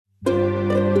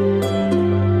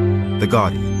The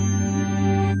Guardian.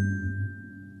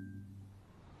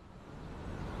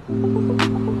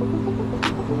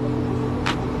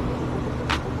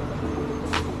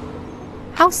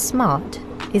 How smart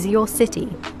is your city?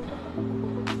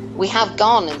 We have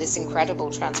gone in this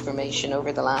incredible transformation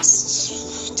over the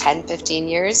last 10, 15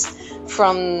 years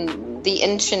from the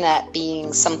internet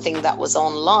being something that was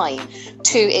online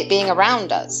to it being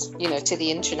around us, to the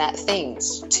internet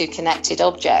things, to connected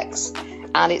objects.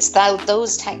 And it's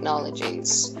those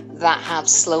technologies that have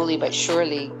slowly but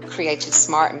surely created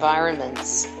smart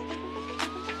environments.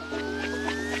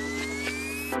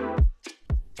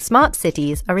 Smart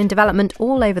cities are in development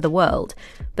all over the world,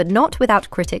 but not without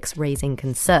critics raising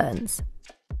concerns.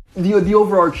 The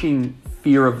overarching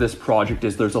fear of this project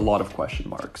is there's a lot of question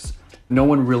marks. No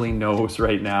one really knows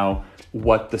right now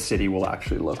what the city will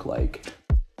actually look like.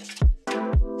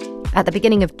 At the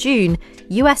beginning of June,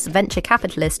 US venture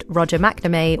capitalist Roger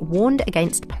McNamee warned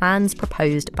against plans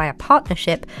proposed by a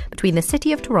partnership between the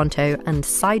City of Toronto and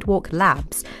Sidewalk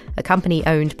Labs, a company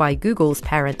owned by Google's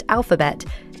parent Alphabet,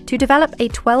 to develop a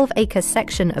 12-acre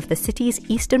section of the city's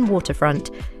eastern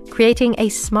waterfront, creating a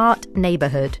smart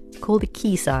neighbourhood called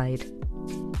Quayside.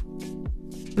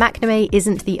 McNamee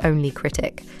isn't the only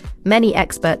critic. Many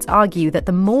experts argue that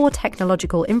the more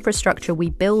technological infrastructure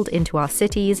we build into our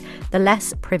cities, the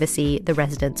less privacy the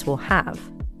residents will have.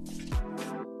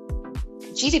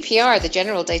 GDPR, the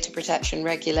General Data Protection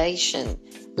Regulation,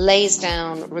 lays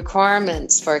down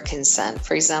requirements for consent.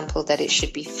 For example, that it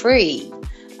should be free,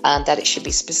 that it should be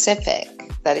specific,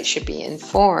 that it should be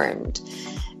informed.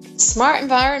 Smart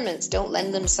environments don't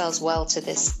lend themselves well to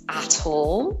this at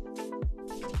all.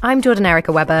 I'm Jordan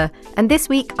Erica Webber, and this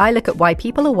week I look at why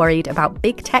people are worried about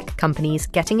big tech companies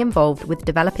getting involved with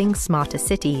developing smarter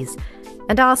cities,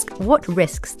 and ask what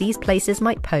risks these places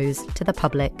might pose to the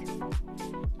public.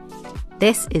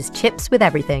 This is Chips with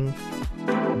Everything.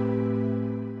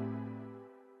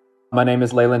 My name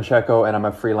is Leyland Cecco, and I'm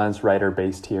a freelance writer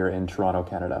based here in Toronto,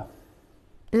 Canada.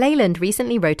 Leyland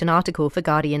recently wrote an article for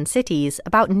Guardian Cities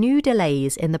about new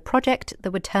delays in the project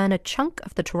that would turn a chunk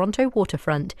of the Toronto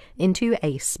waterfront into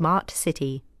a smart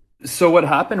city. So what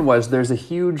happened was there's a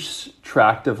huge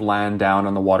tract of land down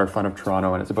on the waterfront of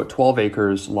Toronto, and it's about 12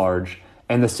 acres large.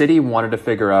 And the city wanted to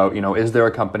figure out, is there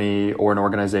a company or an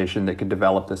organization that could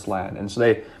develop this land? And so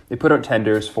they put out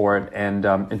tenders for it. And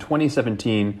in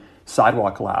 2017,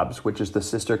 Sidewalk Labs, which is the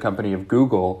sister company of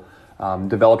Google,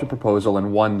 developed a proposal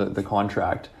and won the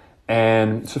contract.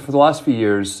 And so for the last few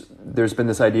years, there's been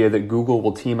this idea that Google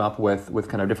will team up with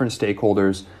kind of different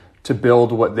stakeholders to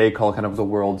build what they call kind of the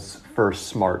world's first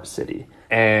smart city.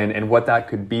 And what that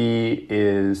could be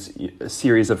is a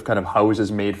series of kind of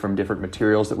houses made from different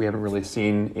materials that we haven't really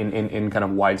seen in kind of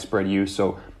widespread use.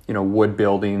 So, wood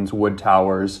buildings, wood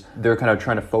towers. They're kind of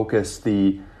trying to focus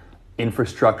the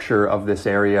infrastructure of this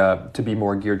area to be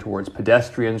more geared towards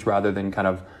pedestrians rather than kind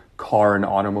of car and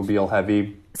automobile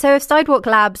heavy. So if Sidewalk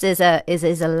Labs is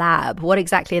a lab, what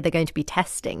exactly are they going to be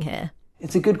testing here?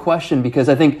 It's a good question, because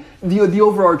I think the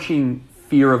overarching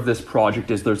fear of this project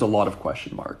is there's a lot of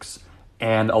question marks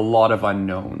and a lot of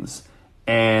unknowns.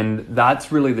 And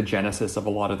that's really the genesis of a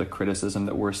lot of the criticism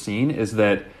that we're seeing, is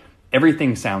that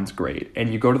everything sounds great.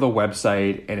 And you go to the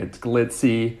website and it's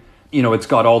glitzy, it's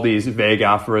got all these vague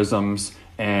aphorisms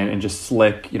and just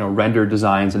slick, render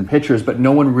designs and pictures, but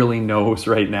no one really knows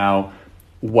right now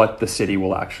what the city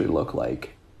will actually look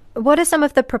like. What are some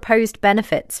of the proposed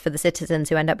benefits for the citizens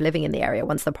who end up living in the area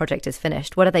once the project is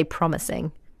finished? What are they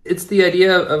promising? It's the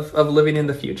idea of living in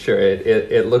the future.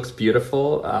 It looks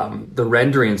beautiful. The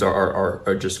renderings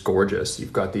are just gorgeous.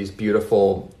 You've got these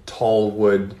beautiful tall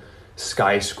wood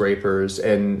skyscrapers,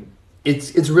 and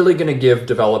it's really going to give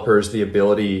developers the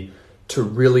ability to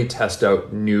really test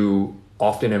out new,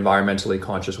 often environmentally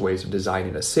conscious ways of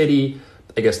designing a city.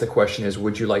 I guess the question is,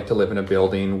 would you like to live in a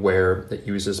building where it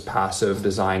uses passive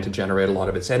design to generate a lot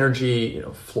of its energy,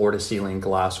 floor to ceiling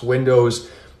glass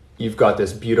windows? You've got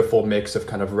this beautiful mix of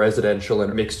kind of residential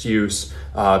and mixed use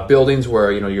buildings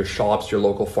where, your shops, your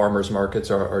local farmers markets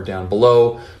are down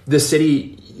below. This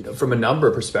city, from a number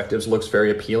of perspectives, looks very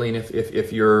appealing.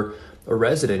 If you're a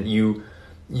resident, you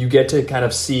get to kind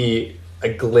of see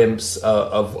a glimpse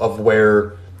of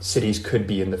where cities could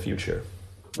be in the future.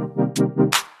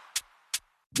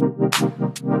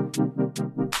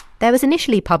 There was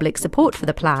initially public support for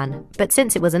the plan, but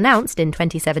since it was announced in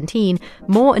 2017,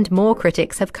 more and more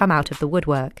critics have come out of the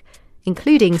woodwork,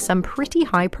 including some pretty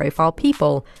high-profile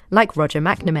people, like Roger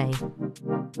McNamee.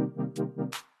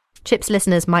 Chips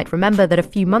listeners might remember that a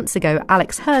few months ago,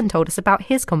 Alex Hearn told us about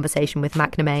his conversation with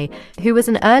McNamee, who was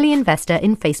an early investor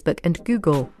in Facebook and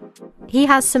Google. He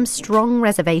has some strong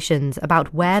reservations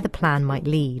about where the plan might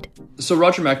lead. So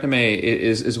Roger McNamee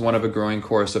is one of a growing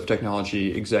chorus of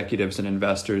technology executives and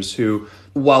investors who,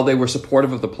 while they were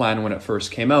supportive of the plan when it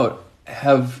first came out,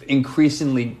 have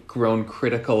increasingly grown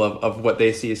critical of what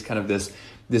they see as kind of this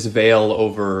veil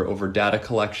over data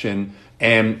collection.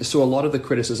 And so a lot of the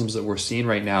criticisms that we're seeing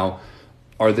right now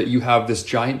are that you have this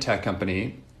giant tech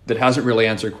company that hasn't really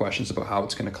answered questions about how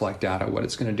it's going to collect data, what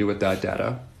it's going to do with that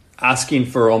data, asking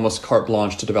for almost carte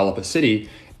blanche to develop a city.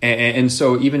 And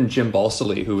so even Jim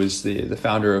Balsillie, who is the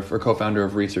founder of or co-founder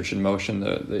of Research in Motion,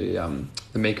 the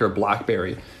maker of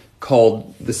BlackBerry,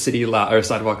 called the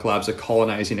Sidewalk Labs a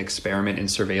colonizing experiment in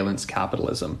surveillance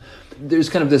capitalism. There's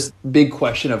kind of this big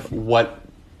question of what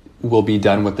will be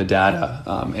done with the data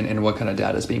and what kind of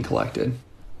data is being collected.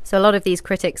 So a lot of these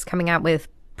critics coming out with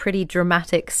pretty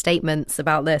dramatic statements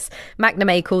about this.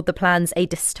 McNamee called the plans a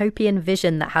dystopian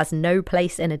vision that has no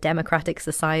place in a democratic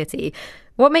society.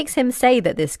 What makes him say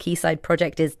that this Quayside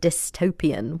project is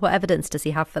dystopian? What evidence does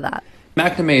he have for that?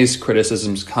 McNamee's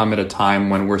criticisms come at a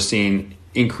time when we're seeing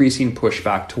increasing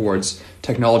pushback towards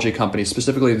technology companies,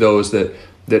 specifically those that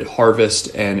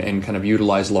harvest and kind of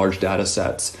utilize large data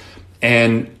sets.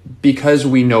 And because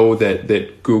we know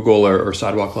that Google or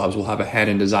Sidewalk Labs will have a hand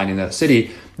in designing that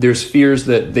city, there's fears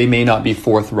that they may not be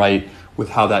forthright with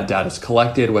how that data is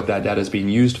collected, what that data is being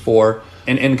used for,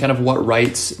 and kind of what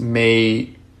rights may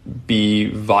be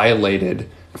violated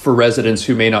for residents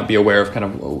who may not be aware of kind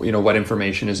of what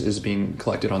information is being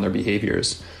collected on their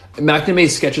behaviors. McNamee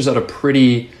sketches out a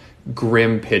pretty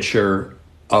grim picture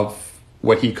of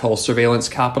what he calls surveillance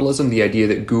capitalism, the idea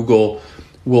that Google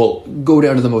will go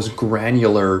down to the most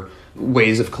granular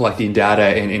ways of collecting data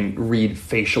and read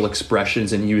facial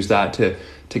expressions and use that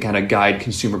to kind of guide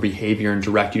consumer behavior and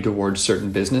direct you towards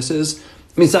certain businesses.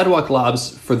 I mean, Sidewalk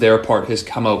Labs, for their part, has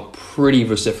come out pretty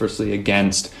vociferously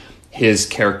against his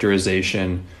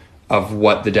characterization of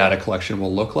what the data collection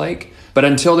will look like. But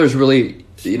until there's really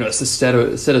a set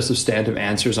of substantive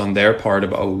answers on their part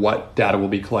about what data will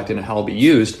be collected and how it will be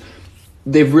used,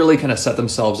 they've really kind of set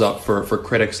themselves up for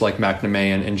critics like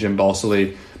McNamee and Jim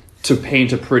Balsillie to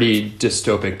paint a pretty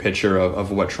dystopic picture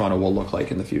of what Toronto will look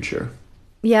like in the future.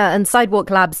 Yeah, and Sidewalk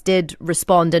Labs did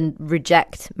respond and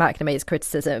reject McNamee's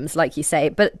criticisms, like you say,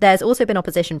 but there's also been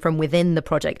opposition from within the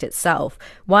project itself.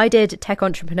 Why did tech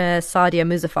entrepreneur Sadia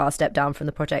Muzaffar step down from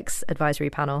the project's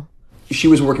advisory panel? She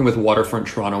was working with Waterfront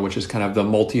Toronto, which is kind of the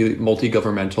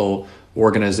multi-governmental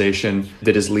organization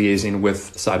that is liaising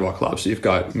with Sidewalk Labs. So you've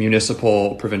got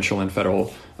municipal, provincial, and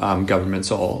federal governments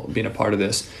all being a part of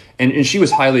this. And she was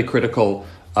highly critical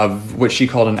of what she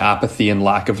called an apathy and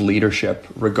lack of leadership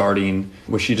regarding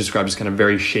what she described as kind of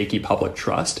very shaky public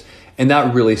trust. And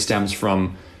that really stems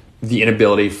from the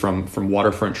inability from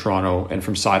Waterfront Toronto and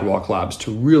from Sidewalk Labs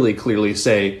to really clearly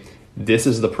say, this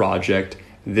is the project,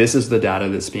 this is the data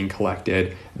that's being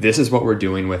collected, this is what we're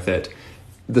doing with it.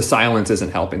 The silence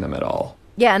isn't helping them at all.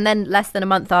 Yeah, and then less than a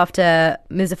month after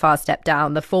Muzaffar stepped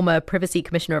down, the former Privacy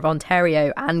Commissioner of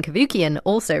Ontario, Anne Cavoukian,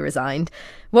 also resigned.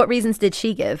 What reasons did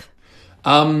she give?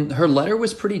 Her letter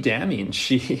was pretty damning.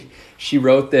 She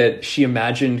wrote that she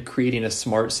imagined creating a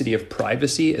smart city of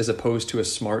privacy as opposed to a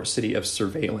smart city of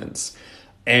surveillance.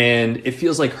 And it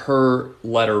feels like her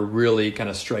letter really kind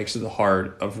of strikes at the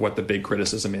heart of what the big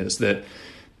criticism is, that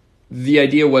the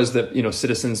idea was that,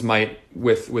 citizens might,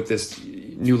 with this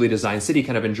newly designed city,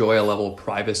 kind of enjoy a level of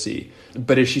privacy.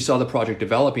 But as she saw the project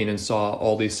developing and saw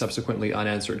all these subsequently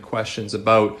unanswered questions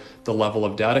about the level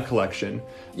of data collection,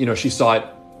 she saw it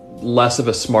less of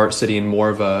a smart city and more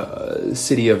of a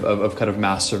city of kind of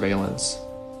mass surveillance.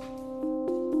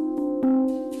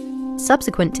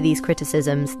 Subsequent to these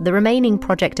criticisms, the remaining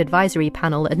project advisory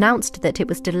panel announced that it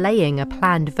was delaying a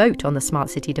planned vote on the smart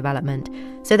city development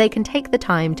so they can take the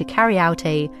time to carry out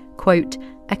a, quote,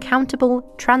 accountable,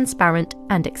 transparent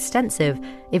and extensive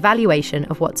evaluation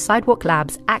of what Sidewalk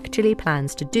Labs actually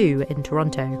plans to do in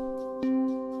Toronto.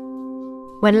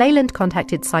 When Leyland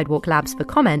contacted Sidewalk Labs for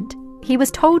comment, he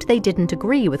was told they didn't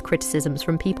agree with criticisms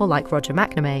from people like Roger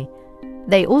McNamee.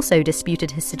 They also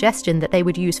disputed his suggestion that they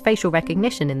would use facial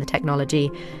recognition in the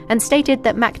technology and stated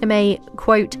that McNamee,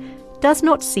 quote, does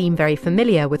not seem very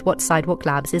familiar with what Sidewalk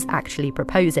Labs is actually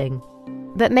proposing.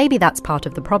 But maybe that's part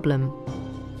of the problem.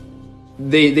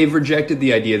 They've rejected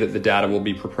the idea that the data will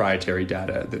be proprietary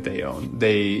data that they own.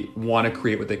 They want to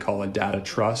create what they call a data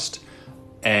trust,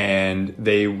 and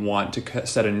they want to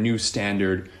set a new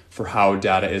standard for how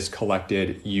data is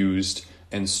collected, used,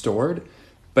 and stored.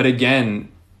 But again,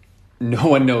 no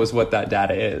one knows what that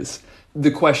data is.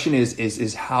 The question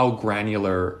is how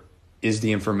granular is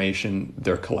the information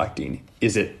they're collecting?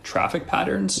 Is it traffic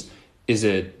patterns? Is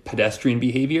it pedestrian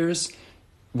behaviors?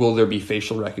 Will there be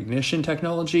facial recognition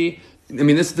technology? I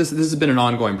mean, this has been an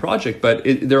ongoing project, but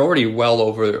they're already well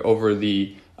over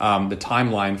the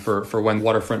timeline for when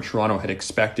Waterfront Toronto had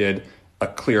expected a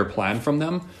clear plan from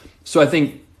them. So I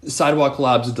think Sidewalk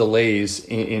Lab's delays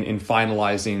in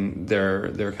finalizing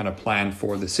their kind of plan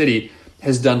for the city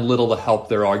has done little to help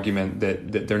their argument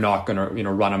that they're not going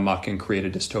to run amok and create a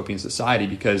dystopian society,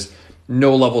 because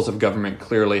no levels of government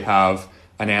clearly have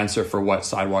an answer for what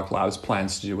Sidewalk Labs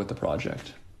plans to do with the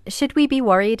project. Should we be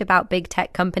worried about big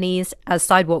tech companies, as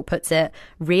Sidewalk puts it,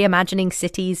 reimagining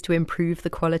cities to improve the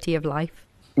quality of life?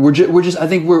 I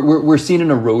think we're seeing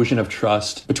an erosion of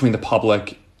trust between the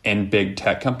public and big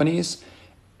tech companies.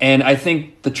 And I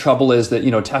think the trouble is that,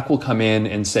 tech will come in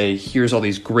and say, here's all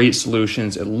these great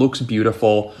solutions. It looks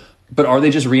beautiful. But are they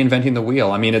just reinventing the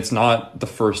wheel? I mean, it's not the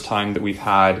first time that we've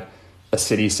had a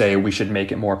city say we should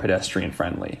make it more pedestrian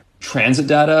friendly. Transit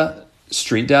data,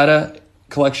 street data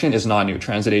collection is not new.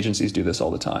 Transit agencies do this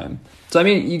all the time. So, I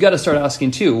mean, you got to start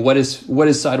asking too, what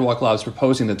is Sidewalk Labs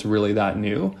proposing that's really that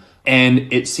new?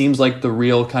 And it seems like the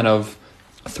real kind of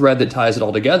thread that ties it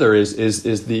all together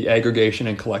is the aggregation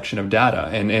and collection of data.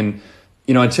 And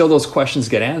until those questions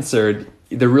get answered,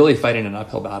 they're really fighting an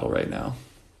uphill battle right now.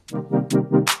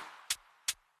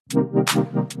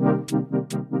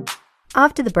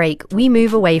 After the break, we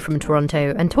move away from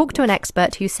Toronto and talk to an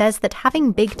expert who says that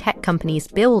having big tech companies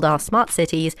build our smart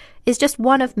cities is just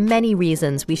one of many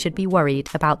reasons we should be worried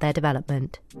about their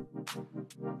development.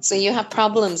 So you have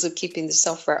problems with keeping the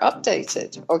software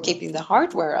updated or keeping the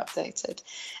hardware updated.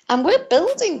 And we're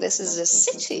building this as a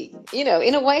city,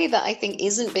 in a way that I think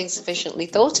isn't being sufficiently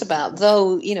thought about,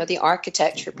 though, the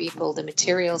architecture people, the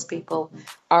materials people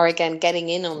are, again, getting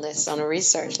in on this on a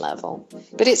research level.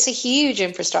 But it's a huge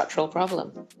infrastructural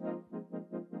problem.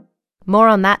 More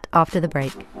on that after the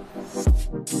break.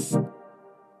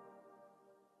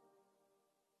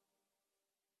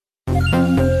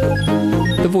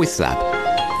 The Voice Lab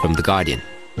from The Guardian.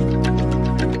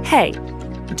 Hey,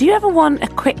 do you ever want a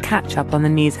quick catch-up on the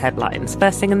news headlines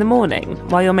first thing in the morning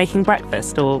while you're making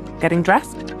breakfast or getting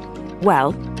dressed?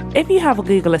 Well, if you have a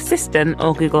Google Assistant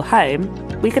or Google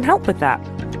Home, we can help with that.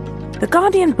 The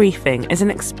Guardian Briefing is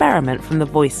an experiment from the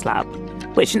Voice Lab,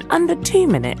 which in under 2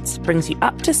 minutes brings you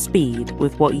up to speed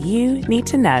with what you need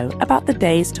to know about the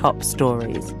day's top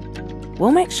stories.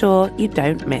 We'll make sure you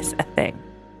don't miss a thing.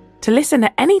 To listen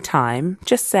at any time,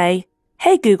 just say,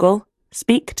 "Hey Google,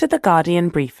 speak to the Guardian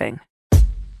Briefing."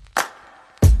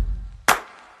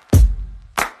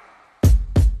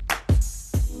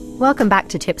 Welcome back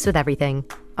to Tips with Everything.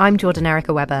 I'm Jordan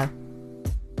Erica Webber.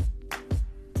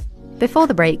 Before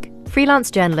the break,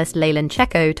 freelance journalist Leyland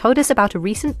Cecco told us about a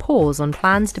recent pause on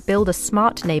plans to build a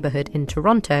smart neighbourhood in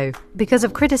Toronto because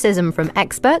of criticism from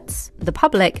experts, the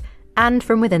public, and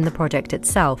from within the project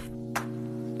itself.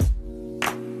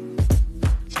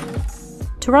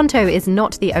 Toronto is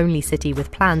not the only city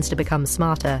with plans to become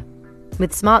smarter.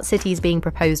 With smart cities being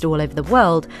proposed all over the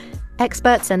world,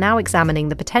 experts are now examining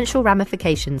the potential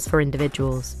ramifications for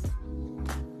individuals.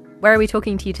 Where are we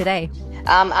talking to you today?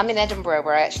 I'm in Edinburgh,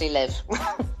 where I actually live.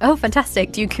 Oh,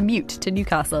 fantastic. Do you commute to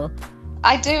Newcastle?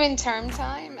 I do in term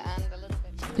time and a little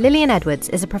bit. Lilian Edwards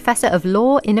is a professor of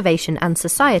law, innovation and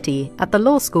society at the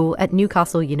law school at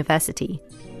Newcastle University.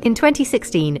 In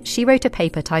 2016, she wrote a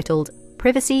paper titled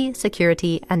Privacy,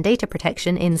 Security and Data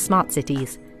Protection in Smart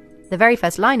Cities, the very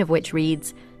first line of which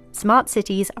reads, "Smart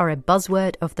cities are a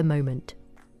buzzword of the moment."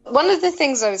 One of the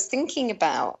things I was thinking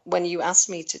about when you asked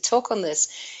me to talk on this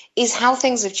is how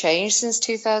things have changed since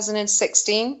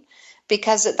 2016.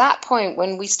 Because at that point,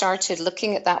 when we started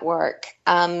looking at that work,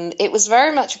 it was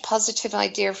very much a positive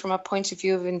idea from a point of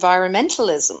view of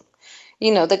environmentalism.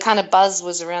 The kind of buzz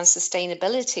was around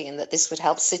sustainability and that this would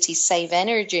help cities save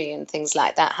energy and things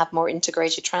like that, have more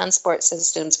integrated transport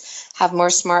systems, have more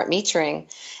smart metering.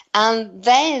 And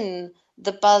then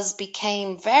the buzz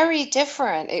became very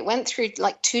different. It went through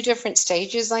like 2 different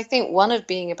stages, I think, one of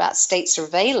being about state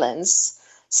surveillance.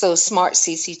 So smart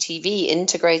CCTV,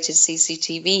 integrated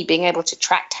CCTV, being able to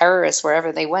track terrorists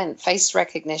wherever they went, face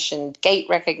recognition, gate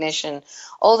recognition,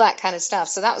 all that kind of stuff.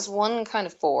 So that was one kind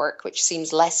of fork, which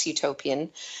seems less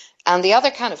utopian. And the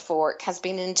other kind of fork has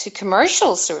been into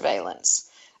commercial surveillance.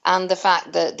 And the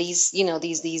fact that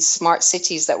these smart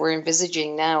cities that we're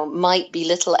envisaging now might be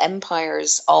little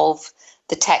empires of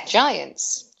the tech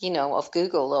giants, of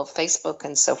Google, of Facebook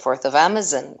and so forth, of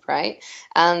Amazon, right?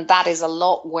 And that is a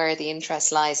lot where the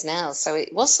interest lies now. So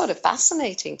it was sort of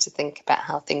fascinating to think about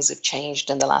how things have changed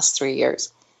in the last 3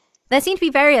 years. There seem to be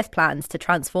various plans to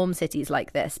transform cities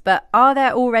like this, but are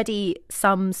there already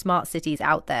some smart cities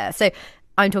out there? So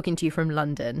I'm talking to you from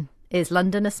London. Is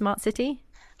London a smart city?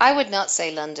 I would not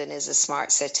say London is a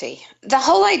smart city. The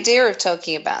whole idea of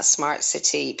talking about a smart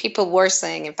city, people were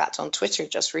saying, in fact, on Twitter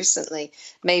just recently,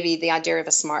 maybe the idea of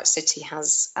a smart city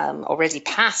has already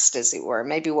passed, as it were.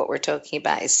 Maybe what we're talking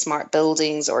about is smart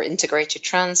buildings or integrated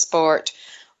transport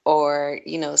or,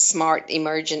 smart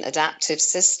emergent adaptive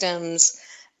systems.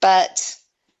 But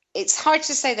it's hard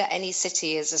to say that any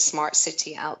city is a smart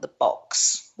city out the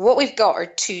box. What we've got are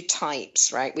two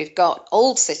types, right? We've got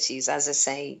old cities, as I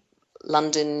say,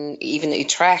 London, even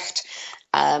Utrecht,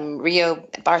 Rio,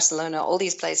 Barcelona, all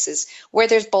these places where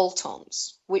there's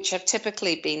bolt-ons, which have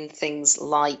typically been things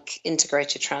like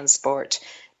integrated transport,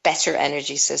 better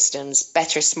energy systems,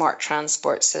 better smart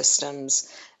transport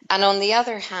systems. And on the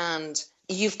other hand,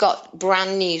 you've got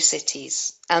brand new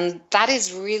cities, and that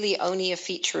is really only a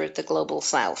feature of the global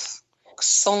south.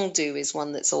 Songdo is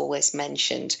one that's always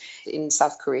mentioned in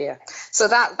South Korea. So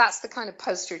that's the kind of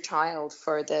poster child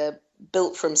for the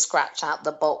built from scratch out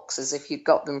the box, as if you'd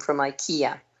got them from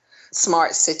IKEA.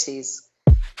 Smart cities.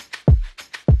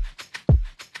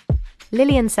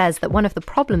 Lilian says that one of the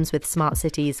problems with smart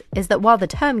cities is that while the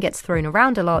term gets thrown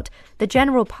around a lot, the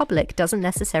general public doesn't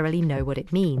necessarily know what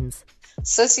it means.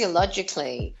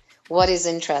 Sociologically, what is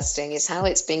interesting is how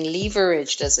it's being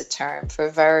leveraged as a term for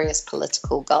various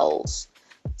political goals.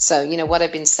 So, what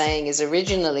I've been saying is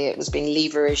originally it was being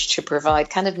leveraged to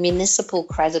provide kind of municipal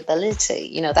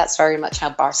credibility. That's very much how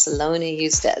Barcelona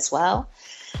used it as well.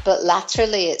 But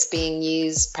laterally, it's being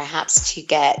used perhaps to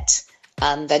get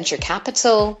venture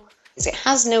capital. It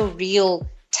has no real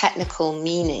technical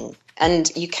meaning.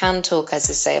 And you can talk, as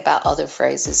I say, about other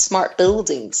phrases. Smart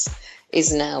buildings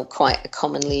is now quite a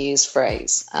commonly used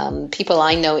phrase. People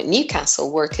I know at Newcastle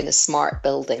work in a smart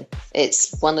building.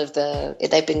 It's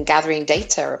they've been gathering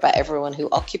data about everyone who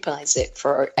occupies it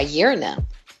for a year now.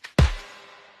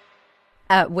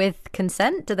 With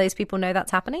consent, do those people know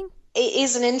that's happening? It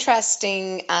is an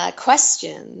interesting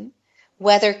question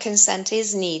whether consent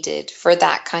is needed for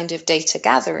that kind of data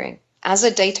gathering. As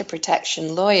a data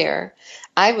protection lawyer,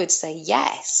 I would say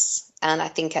yes. And I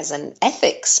think as an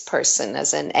ethics person,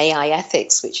 as an AI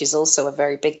ethics, which is also a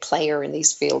very big player in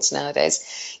these fields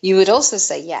nowadays, you would also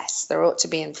say, yes, there ought to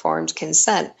be informed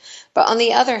consent. But on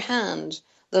the other hand,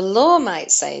 the law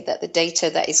might say that the data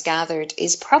that is gathered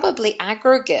is probably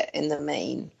aggregate in the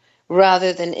main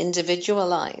rather than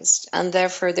individualized. And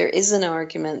therefore, there is an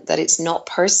argument that it's not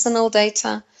personal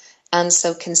data, and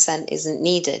so consent isn't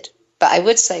needed. But I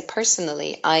would say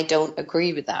personally, I don't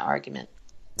agree with that argument.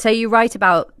 So you write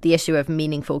about the issue of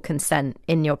meaningful consent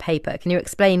in your paper. Can you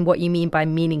explain what you mean by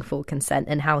meaningful consent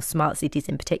and how smart cities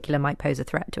in particular might pose a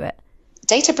threat to it?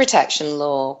 Data protection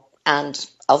law and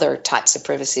other types of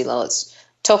privacy laws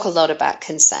talk a lot about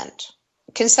consent.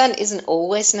 Consent isn't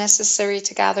always necessary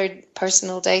to gather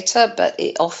personal data, but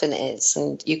it often is,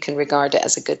 and you can regard it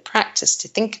as a good practice to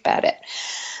think about it.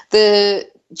 The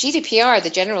GDPR, the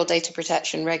General Data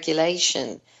Protection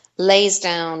Regulation, lays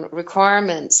down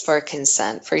requirements for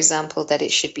consent, for example, that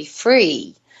it should be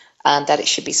free, that it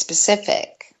should be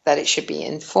specific, that it should be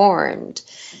informed.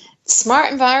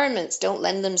 Smart environments don't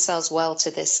lend themselves well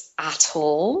to this at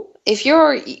all. If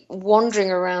you're wandering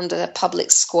around a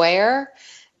public square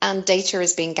and data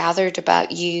is being gathered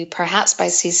about you, perhaps by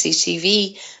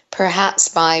CCTV, perhaps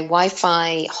by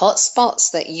Wi-Fi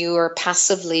hotspots that you are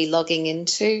passively logging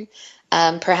into,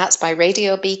 perhaps by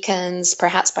radio beacons,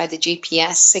 perhaps by the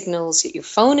GPS signals that your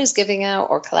phone is giving out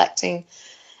or collecting.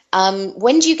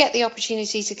 When do you get the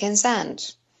opportunity to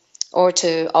consent or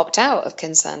to opt out of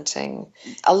consenting?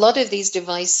 A lot of these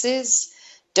devices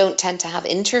don't tend to have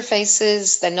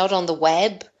interfaces. They're not on the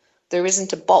web. There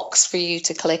isn't a box for you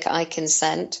to click I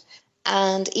consent.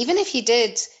 And even if you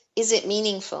did, is it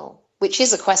meaningful? Which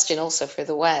is a question also for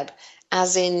the web.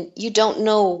 As in, you don't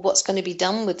know what's going to be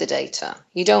done with the data.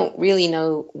 You don't really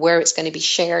know where it's going to be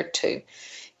shared to.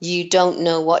 You don't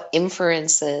know what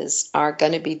inferences are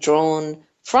going to be drawn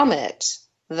from it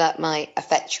that might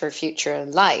affect your future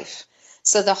life.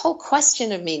 So the whole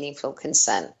question of meaningful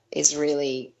consent is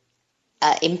really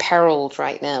imperiled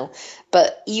right now,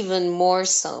 but even more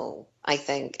so, I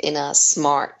think, in a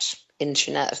smart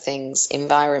Internet of Things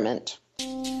environment.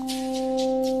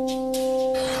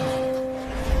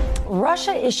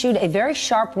 Russia issued a very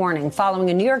sharp warning following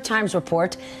a New York Times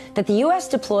report that the U.S.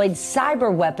 deployed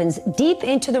cyber weapons deep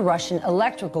into the Russian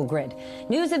electrical grid.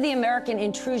 News of the American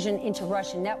intrusion into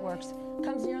Russian networks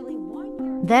comes nearly 1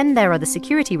 year. Then there are the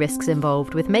security risks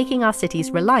involved with making our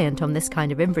cities reliant on this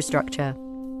kind of infrastructure.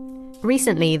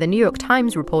 Recently, the New York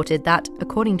Times reported that,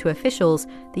 according to officials,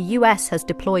 the US has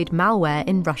deployed malware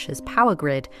in Russia's power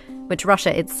grid, which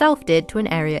Russia itself did to an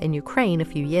area in Ukraine a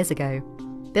few years ago.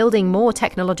 Building more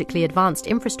technologically advanced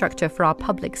infrastructure for our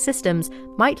public systems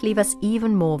might leave us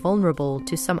even more vulnerable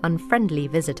to some unfriendly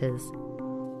visitors.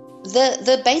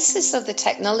 The basis of the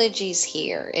technologies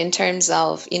here, in terms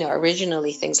of,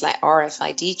 originally things like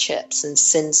RFID chips and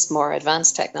since more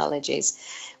advanced technologies,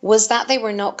 was that they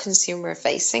were not consumer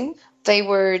facing. They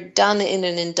were done in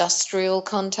an industrial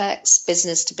context,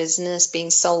 business to business,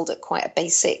 being sold at quite a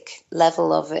basic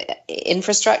level of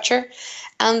infrastructure.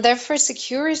 And therefore,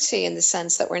 security, in the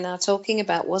sense that we're now talking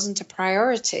about, wasn't a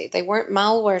priority. They weren't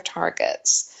malware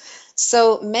targets.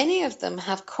 So many of them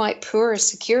have quite poor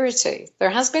security. There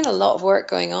has been a lot of work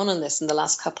going on this in the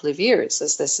last couple of years,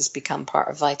 as this has become part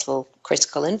of vital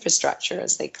critical infrastructure,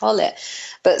 as they call it.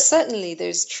 But certainly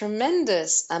there's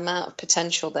tremendous amount of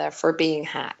potential there for being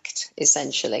hacked,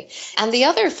 essentially. And the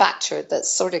other factor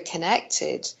that's sort of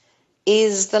connected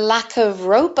is the lack of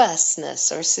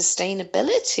robustness or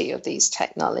sustainability of these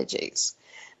technologies.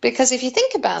 Because if you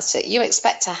think about it, you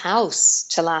expect a house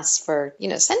to last for,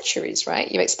 centuries,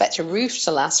 right? You expect a roof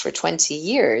to last for 20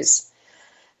 years.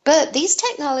 But these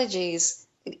technologies,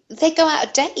 they go out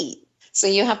of date. So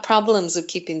you have problems of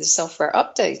keeping the software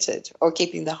updated or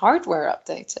keeping the hardware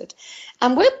updated.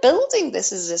 And we're building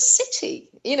this as a city,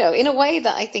 in a way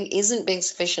that I think isn't being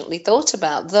sufficiently thought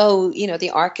about, though,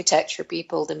 the architecture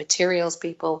people, the materials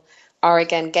people are,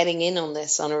 again, getting in on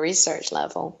this on a research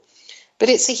level. But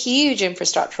it's a huge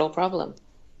infrastructural problem.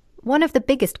 One of the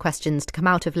biggest questions to come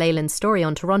out of Leyland's story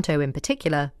on Toronto in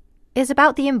particular is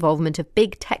about the involvement of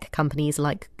big tech companies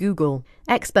like Google.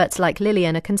 Experts like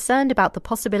Lilian are concerned about the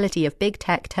possibility of big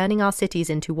tech turning our cities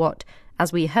into what,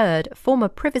 as we heard, former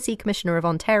Privacy Commissioner of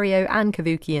Ontario Anne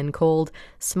Cavoukian called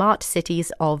smart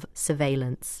cities of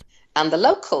surveillance. And the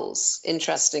locals,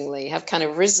 interestingly, have kind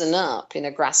of risen up in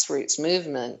a grassroots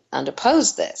movement and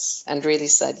opposed this and really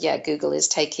said, yeah, Google is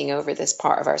taking over this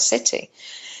part of our city.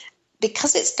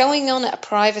 Because it's going on at a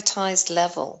privatized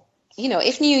level.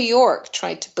 If New York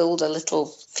tried to build a little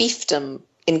fiefdom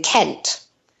in Kent,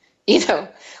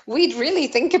 we'd really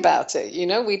think about it.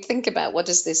 We'd think about, what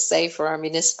does this say for our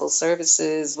municipal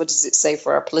services? What does it say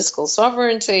for our political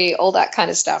sovereignty? All that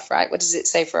kind of stuff, right? What does it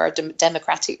say for our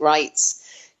democratic rights?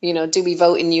 Do we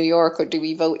vote in New York or do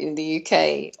we vote in the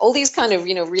UK? All these kind of,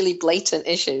 really blatant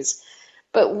issues.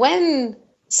 But when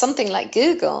something like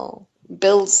Google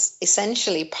builds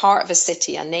essentially part of a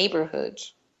city, a neighbourhood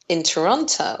in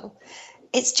Toronto,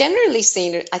 it's generally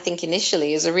seen, I think,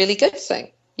 initially as a really good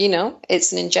thing.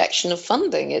 It's an injection of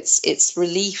funding. It's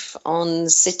relief on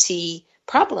city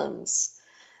problems.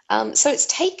 So it's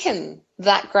taken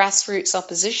that grassroots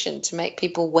opposition to make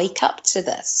people wake up to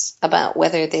this, about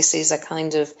whether this is a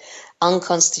kind of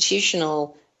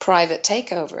unconstitutional private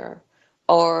takeover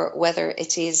or whether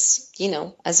it is,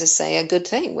 as I say, a good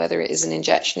thing, whether it is an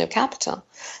injection of capital.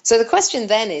 So the question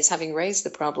then is, having raised the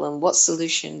problem, what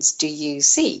solutions do you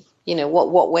see?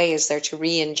 What way is there to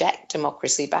re-inject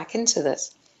democracy back into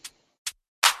this?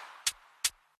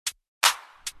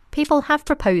 People have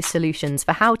proposed solutions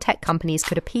for how tech companies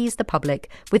could appease the public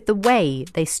with the way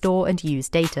they store and use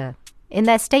data. In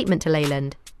their statement to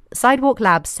Leyland, Sidewalk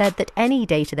Labs said that any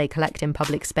data they collect in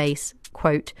public space,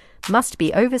 quote, must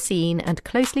be overseen and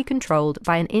closely controlled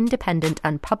by an independent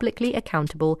and publicly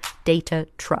accountable data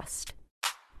trust.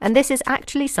 And this is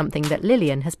actually something that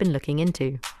Lilian has been looking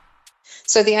into.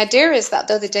 So the idea is that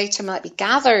though the data might be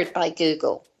gathered by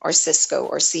Google or Cisco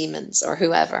or Siemens or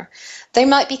whoever, they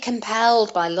might be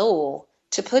compelled by law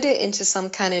to put it into some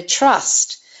kind of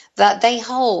trust that they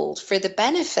hold for the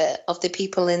benefit of the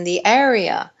people in the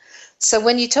area. So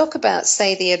when you talk about,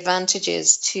 say, the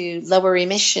advantages to lower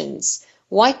emissions,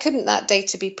 why couldn't that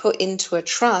data be put into a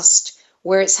trust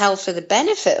where it's held for the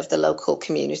benefit of the local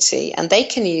community and they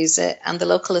can use it and the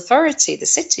local authority, the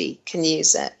city, can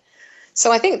use it?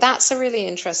 So I think that's a really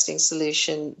interesting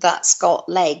solution that's got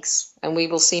legs and we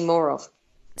will see more of.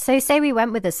 So say we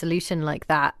went with a solution like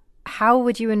that, how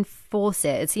would you enforce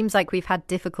it? It seems like we've had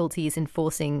difficulties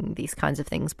enforcing these kinds of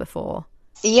things before.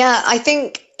 Yeah, I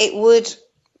think it would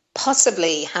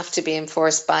possibly have to be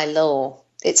enforced by law.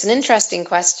 It's an interesting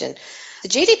question. The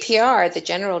GDPR, the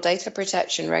General Data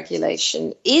Protection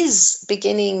Regulation, is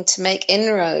beginning to make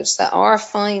inroads. There are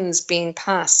fines being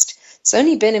passed. It's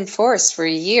only been enforced for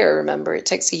a year, remember. It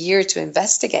takes a year to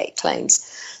investigate claims.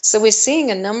 So we're seeing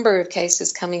a number of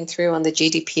cases coming through on the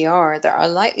GDPR that are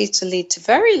likely to lead to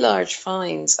very large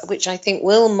fines, which I think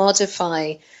will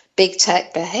modify big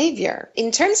tech behavior.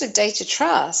 In terms of data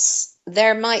trust,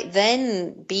 there might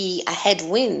then be a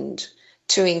headwind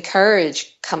to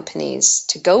encourage companies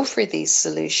to go for these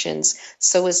solutions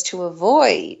so as to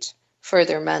avoid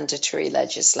further mandatory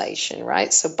legislation,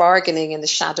 right? So bargaining in the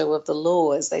shadow of the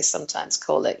law, as they sometimes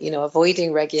call it,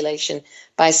 avoiding regulation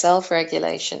by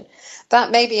self-regulation.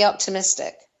 That may be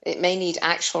optimistic. It may need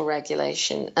actual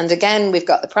regulation. And again, we've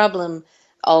got the problem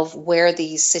of where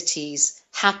these cities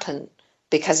happen,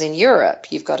 because in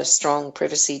Europe, you've got a strong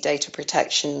privacy data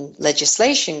protection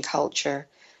legislation culture,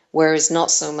 whereas not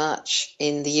so much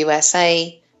in the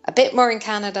USA, a bit more in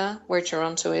Canada, where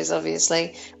Toronto is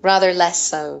obviously, rather less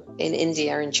so in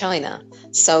India and China.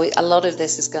 So a lot of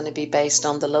this is going to be based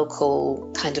on the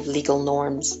local kind of legal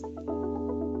norms.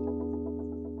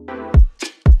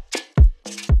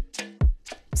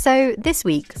 So this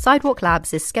week, Sidewalk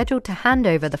Labs is scheduled to hand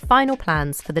over the final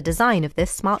plans for the design of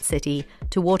this smart city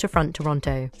to Waterfront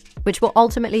Toronto, which will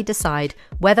ultimately decide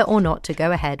whether or not to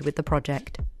go ahead with the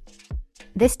project.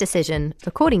 This decision,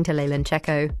 according to Leyland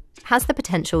Cecco, has the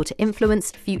potential to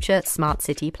influence future smart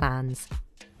city plans.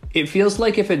 It feels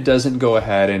like if it doesn't go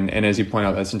ahead, and as you point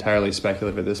out, that's entirely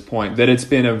speculative at this point, that it's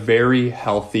been a very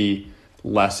healthy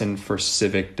lesson for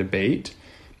civic debate,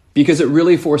 because it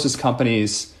really forces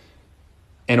companies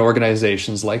and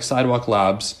organizations like Sidewalk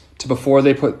Labs to, before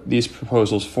they put these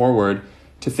proposals forward,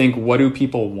 to think, what do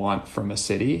people want from a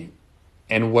city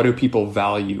and what do people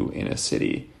value in a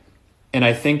city? And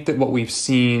I think that what we've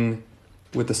seen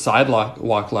with the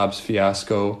Sidewalk Labs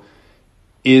fiasco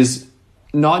is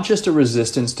not just a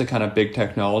resistance to kind of big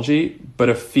technology, but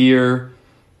a fear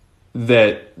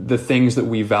that the things that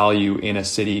we value in a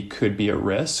city could be at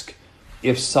risk.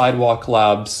 If Sidewalk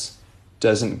Labs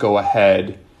doesn't go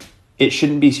ahead, it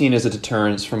shouldn't be seen as a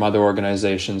deterrence from other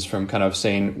organizations from kind of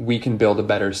saying we can build a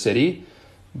better city.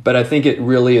 But I think it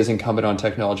really is incumbent on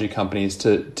technology companies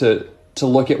to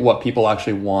look at what people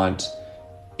actually want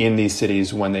in these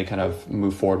cities when they kind of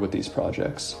move forward with these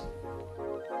projects.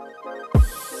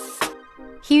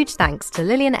 Huge thanks to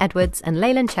Lilian Edwards and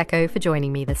Leyland Cecco for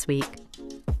joining me this week.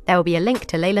 There will be a link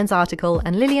to Leyland's article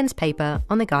and Lilian's paper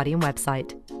on the Guardian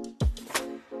website.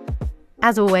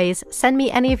 As always, send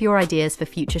me any of your ideas for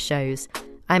future shows.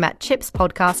 I'm at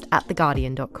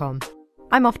chipspodcast@theguardian.com.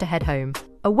 I'm off to head home,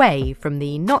 away from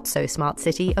the not-so-smart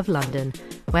city of London,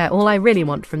 where all I really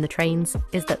want from the trains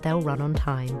is that they'll run on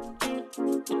time.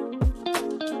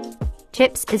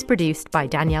 Chips is produced by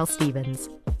Danielle Stevens.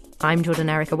 I'm Jordan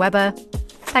Erica Webber.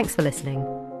 Thanks for listening.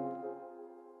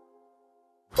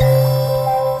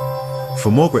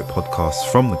 For more great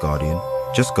podcasts from The Guardian,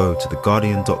 just go to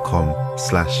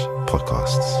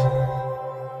theguardian.com/podcasts.